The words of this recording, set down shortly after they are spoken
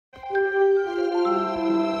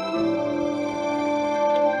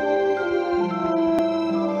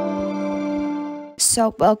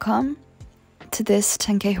So welcome to this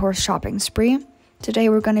 10k horse shopping spree. Today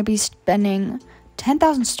we're going to be spending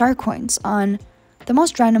 10,000 star coins on the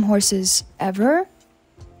most random horses ever.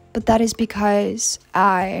 But that is because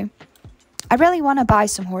I really want to buy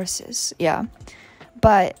some horses, yeah.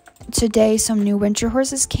 But today some new winter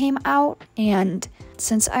horses came out, and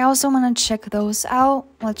since I also want to check those out,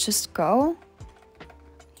 let's just go.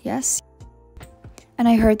 Yes. And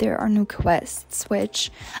I heard there are new quests, which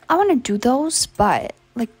I want to do those, but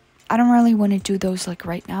like I don't really want to do those like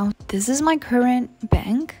right now. This is my current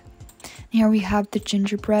bank. Here we have the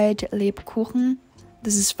gingerbread Lebkuchen.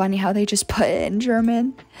 This is funny how they just put it in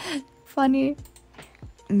German. Funny.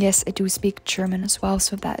 Yes, I do speak German as well,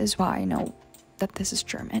 so that is why I know that this is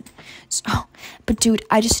German. So, but dude,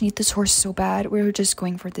 I just need this horse so bad. We were just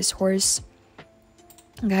going for this horse.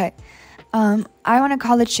 Okay. I want to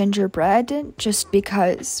call it gingerbread just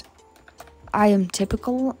because I am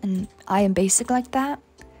typical and I am basic like that.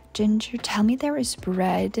 Ginger, tell me there is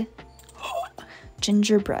bread.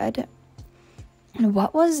 Gingerbread. And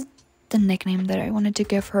what was the nickname that I wanted to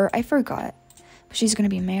give her? I forgot. But she's going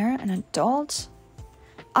to be mare, an adult.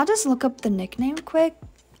 I'll just look up the nickname quick.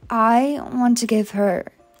 I want to give her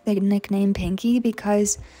the nickname Pinky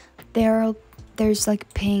because there's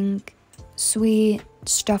like pink, sweet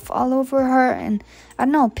stuff all over her, and I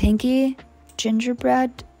don't know, Pinky,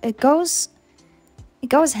 gingerbread, it goes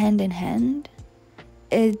hand in hand.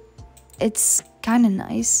 It's kind of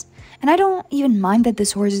nice, and I don't even mind that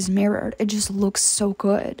this horse is mirrored. It just looks so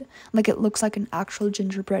good, like it looks like an actual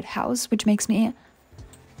gingerbread house, which makes me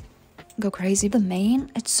go crazy. The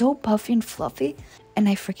mane, it's so puffy and fluffy, and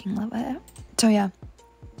I freaking love it. So yeah,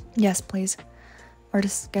 yes please, we're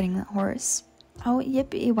just getting that horse. Oh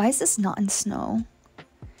yippee, why is this not in snow?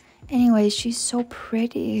 Anyway, she's so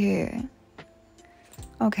pretty.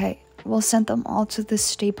 Okay, we'll send them all to the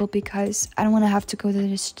stable because I don't want to have to go to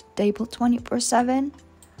the stable 24/7.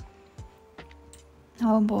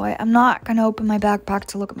 Oh boy, I'm not gonna open my backpack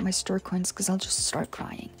to look at my store coins because I'll just start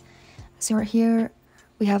crying. So we're here.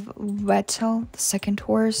 We have Vettel, the second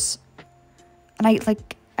horse. And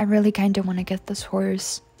I really kind of want to get this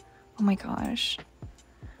horse. Oh my gosh.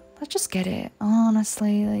 Let's just get it.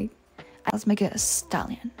 Honestly, like, let's make it a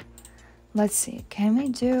stallion. Let's see. Can we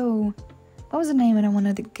do... What was the name that I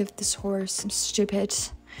wanted to give this horse? I'm stupid.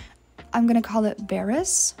 I'm going to call it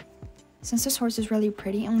Varus. Since this horse is really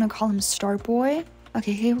pretty, I'm going to call him Starboy.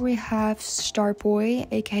 Okay, here we have Starboy,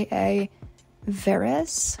 aka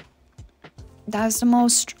Varus. That's the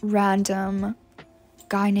most random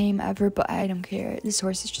guy name ever, but I don't care. This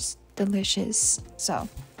horse is just delicious. So,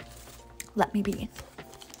 let me be.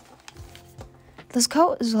 This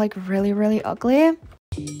coat is like really, really ugly.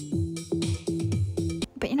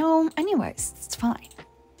 But you know, anyways, it's fine.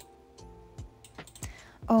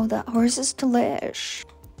 Oh, that horse is delish.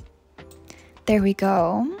 There we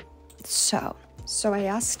go. So I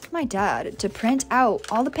asked my dad to print out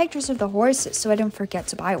all the pictures of the horses so I don't forget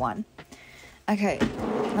to buy one. Okay,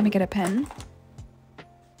 let me get a pen.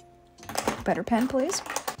 Better pen, please.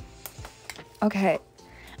 Okay,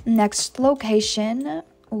 next location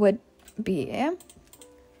would be,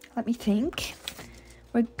 let me think.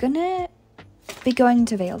 We're gonna be going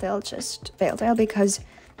to Valedale, just Valedale, because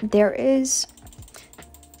there is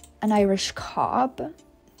an Irish cob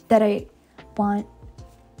that I want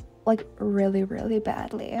like really, really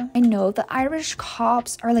badly. I know the Irish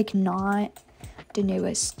cobs are like not the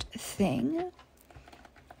newest thing.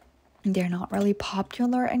 They're not really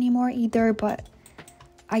popular anymore either, but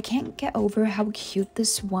I can't get over how cute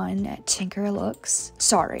this one Tinker looks.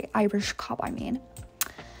 Sorry, Irish cob, I mean.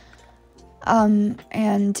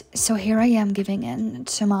 And so here I am giving in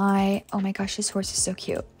to my, oh my gosh, this horse is so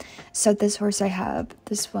cute. So this horse I have,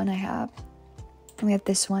 this one I have, and we have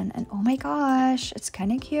this one, and oh my gosh, it's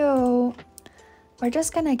kind of cute. We're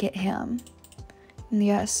just gonna get him. And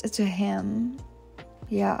yes, it's a him.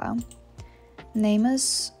 Yeah. Name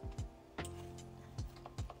is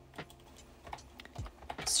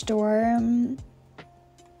Storm.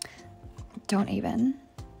 Don't even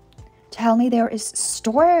tell me there is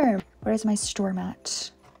Storm. Where is my storm at?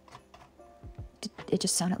 It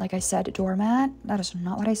just sounded like I said doormat. That is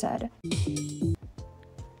not what I said.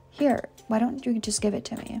 Here, why don't you just give it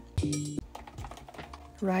to me?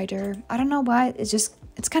 Rider. I don't know why. It's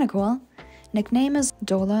kind of cool. Nickname is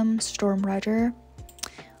Dolem Storm Rider.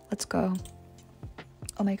 Let's go.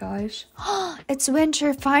 Oh my gosh. It's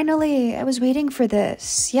winter, finally. I was waiting for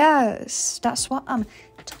this. Yes, that's what I'm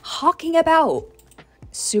talking about.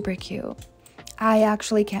 Super cute. I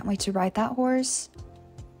actually can't wait to ride that horse.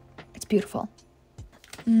 It's beautiful.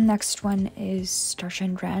 Next one is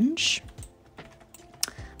Starshin Ranch.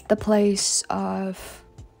 the place of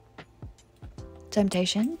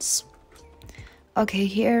temptations. Okay,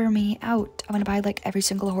 hear me out. I'm gonna buy like every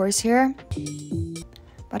single horse here,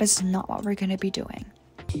 but it's not what we're gonna be doing.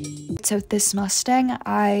 So this Mustang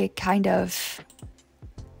I kind of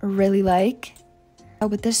really like.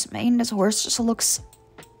 With this mane, this horse just looks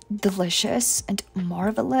delicious and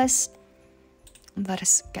marvelous. Let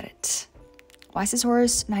us get it. Why is this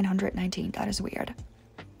horse 919? That is weird.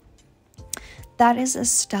 That is a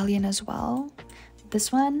stallion as well.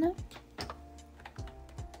 This one,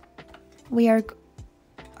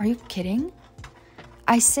 are you kidding?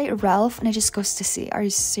 I say Ralph and it just goes to C. Are you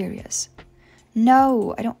serious?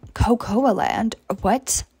 No, I don't. Cocoa Land.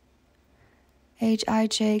 What?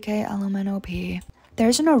 HIJKLMNOP.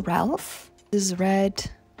 There's no Ralph. This is Red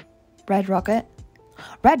Rocket.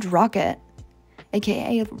 Red Rocket,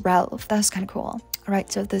 aka Ralph. That's kind of cool. All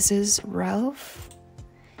right, so this is Ralph.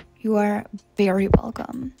 You are very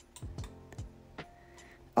welcome.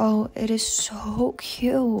 Oh, it is so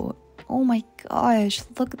cute. Oh my gosh,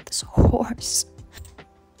 look at this horse.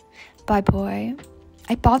 Bye, boy.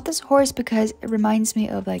 I bought this horse because it reminds me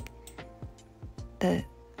of like the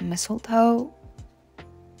mistletoe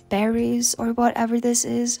berries or whatever this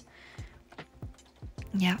is.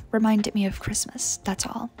 Yeah, reminded me of Christmas, that's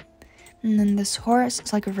all. And then this horse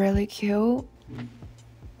is like really cute.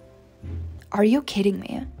 Are you kidding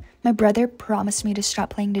me? My brother promised me to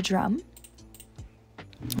stop playing the drum.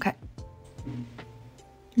 Okay.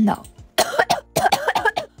 No.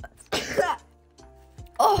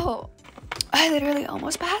 Oh, I literally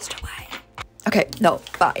almost passed away. Okay, no,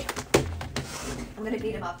 bye. I'm gonna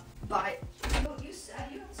beat him up. Bye. Oh, you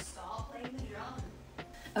said you would stop playing the drum.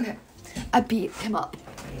 Okay, I beat him up.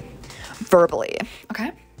 Verbally,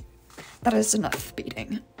 okay? That is enough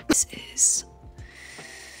beating. This is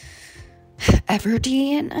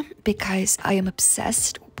Everdeen because I am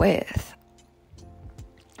obsessed with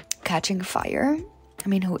catching fire. I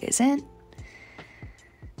mean, who isn't?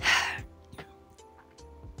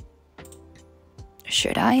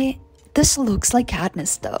 Should I? This looks like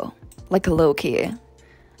Katniss though, like Loki.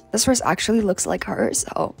 This horse actually looks like her,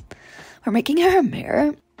 so we're making her a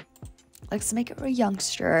mare. Let's make her a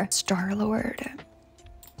youngster. Star-Lord.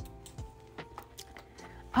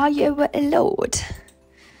 Are you a lord?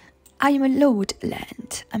 I am a lord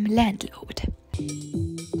land. I'm a landlord.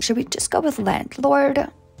 Should we just go with landlord?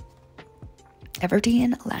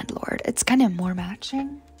 Everdeen, landlord. It's kind of more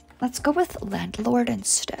matching. Let's go with landlord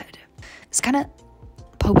instead. It's kind of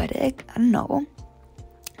poetic. I don't know.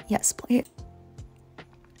 Yes, please.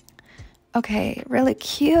 Okay, really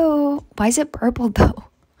cute. Why is it purple though?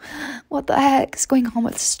 What the heck is going on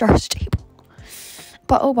with StarStable?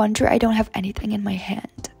 But oh wonder I don't have anything in my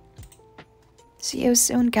hand. See you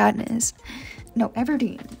soon, Katniss. No,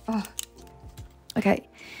 Everdeen. Oh. Okay.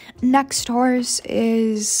 Next horse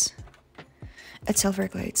is at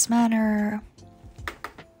Silverglades Manor.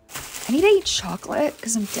 I need to eat chocolate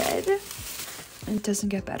because I'm dead. And it doesn't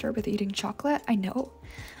get better with eating chocolate. I know.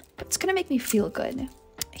 But it's gonna make me feel good.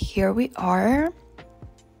 Here we are.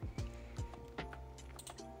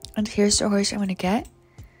 And here's the horse I want to get.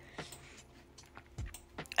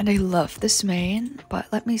 And I love this mane, but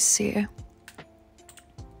let me see.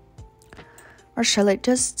 Or shall I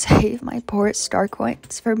just save my poor star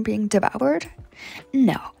coins from being devoured?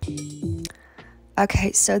 No.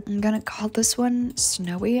 Okay, so I'm gonna call this one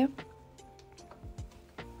Snowy.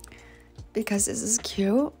 Because this is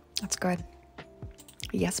cute. That's good.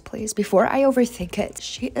 Yes, please. Before I overthink it.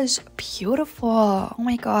 She is beautiful. Oh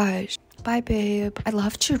my gosh. Bye, babe. I'd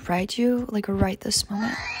love to ride you, like, right this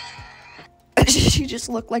moment. She just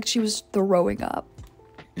looked like she was throwing up.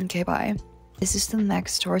 Okay, bye. This is the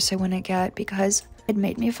next horse I want to get because it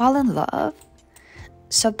made me fall in love.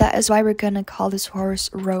 So that is why we're gonna call this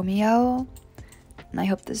horse Romeo. And I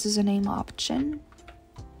hope this is a name option.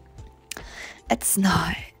 It's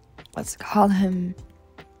not. Let's call him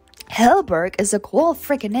Hilberg. Is a cool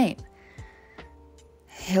freaking name.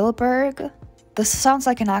 Hilberg? This sounds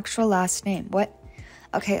like an actual last name. What?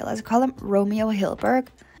 Okay, let's call him Romeo Hilberg.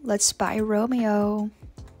 Let's buy Romeo.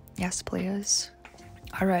 Yes, please.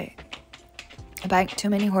 Alright. I'm buying too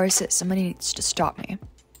many horses. Somebody needs to stop me.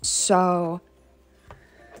 So,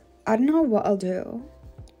 I don't know what I'll do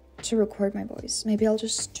to record my voice. Maybe I'll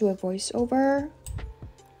just do a voiceover.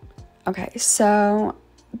 Okay, so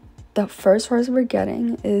the first horse we're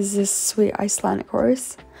getting is this sweet Icelandic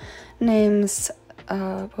horse. Name's,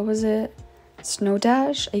 what was it? Snow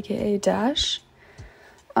Dash, aka Dash.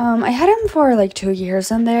 I had him for like 2 years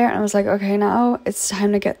in there, and I was like, okay, now it's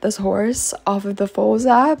time to get this horse off of the Foals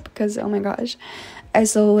app because oh my gosh, I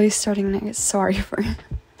slowly starting to get sorry for him.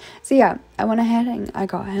 So yeah, I went ahead and I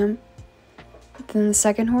got him. Then the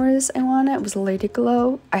second horse I wanted was Lady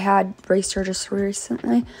Glow. I had raced her just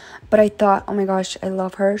recently, but I thought, oh my gosh, I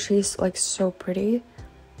love her. She's like so pretty.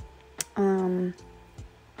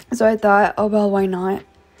 So I thought, oh well, why not?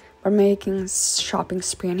 We're making shopping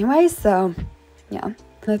spree anyway, so yeah.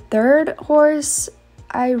 The third horse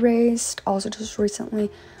I raced also just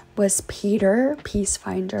recently was Peter, Peace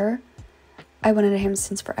Finder. I wanted him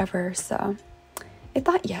since forever, so I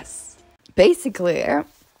thought yes. Basically,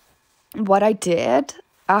 what I did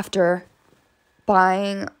after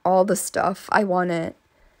buying all the stuff I wanted,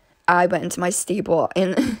 I went into my stable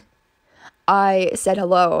and I said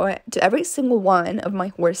hello to every single one of my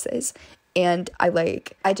horses, and I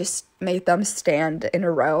just made them stand in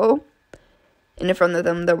a row. And in front of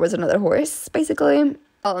them there was another horse, basically.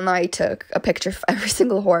 And I took a picture of every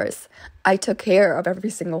single horse. I took care of every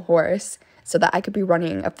single horse so that I could be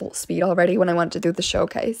running at full speed already when I wanted to do the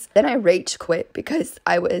showcase. Then I rage quit because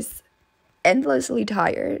I was endlessly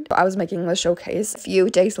tired. I was making the showcase a few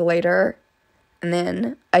days later, and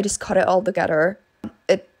then I just cut it all together.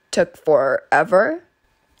 It took forever.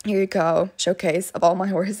 Here you go, showcase of all my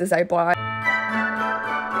horses I bought.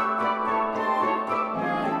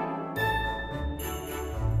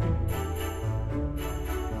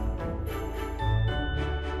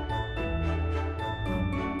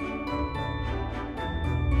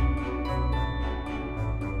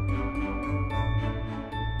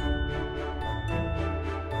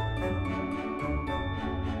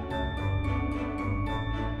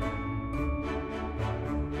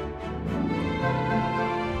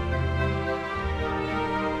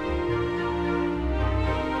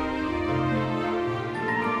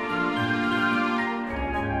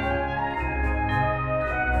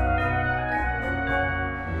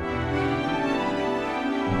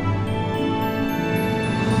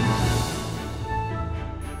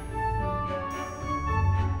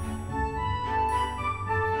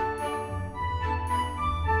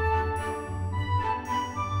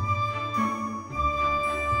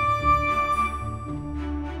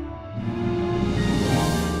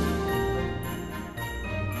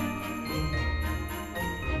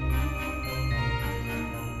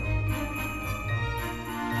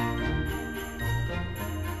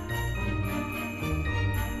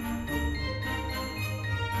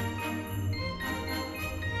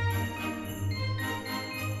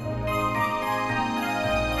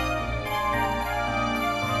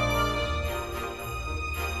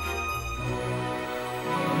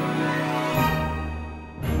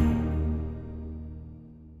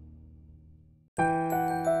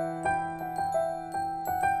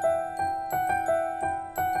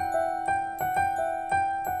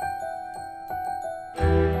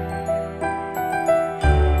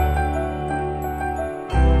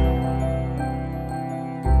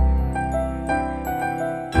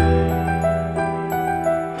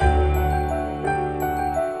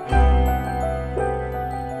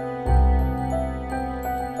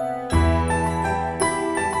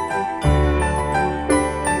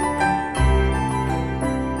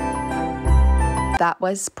 That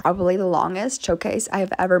was probably the longest showcase I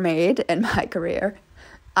have ever made in my career.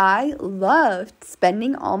 I loved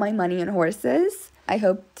spending all my money on horses. I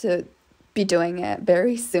hope to be doing it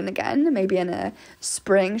very soon again, maybe in a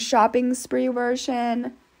spring shopping spree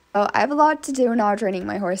version. Oh, I have a lot to do now training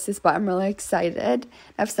my horses, but I'm really excited.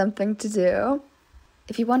 I have something to do.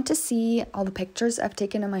 If you want to see all the pictures I've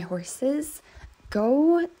taken of my horses,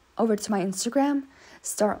 go over to my Instagram,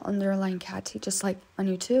 StarCattyy, just like on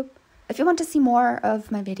YouTube. If you want to see more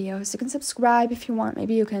of my videos, you can subscribe if you want.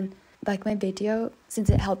 Maybe you can like my video since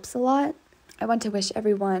it helps a lot. I want to wish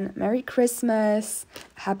everyone Merry Christmas,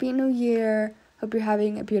 Happy New Year. Hope you're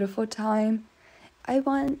having a beautiful time. I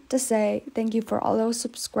want to say thank you for all those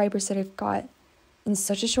subscribers that I've got in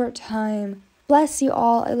such a short time. Bless you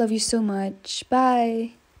all. I love you so much.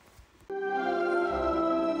 Bye.